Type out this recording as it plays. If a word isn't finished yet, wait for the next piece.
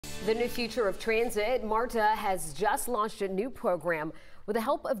The new future of transit, MARTA has just launched a new program with the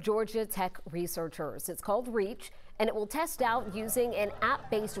help of Georgia Tech researchers. It's called REACH, and it will test out using an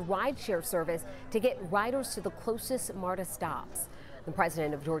app-based rideshare service to get riders to the closest MARTA stops. The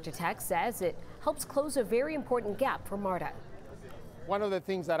president of Georgia Tech says it helps close a very important gap for MARTA. One of the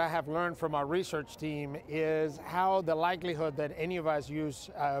things that I have learned from our research team is how the likelihood that any of us use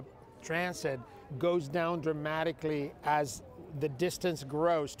transit goes down dramatically as the distance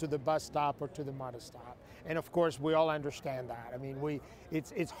grows to the bus stop or to the MARTA stop. And of course, we all understand that. I mean,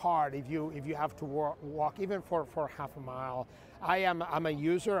 it's hard if you have to walk even for half a mile. I'm a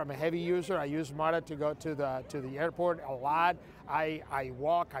user. I'm a heavy user. I use MARTA to go to the airport a lot. I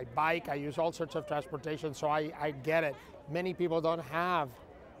walk. I bike. I use all sorts of transportation. So I get it. Many people don't have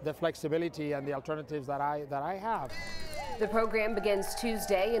the flexibility and the alternatives that I have. The program begins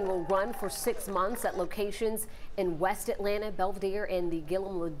Tuesday and will run for 6 months at locations in West Atlanta, Belvedere, and the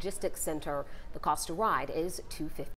Gillum Logistics Center. The cost to ride is $250.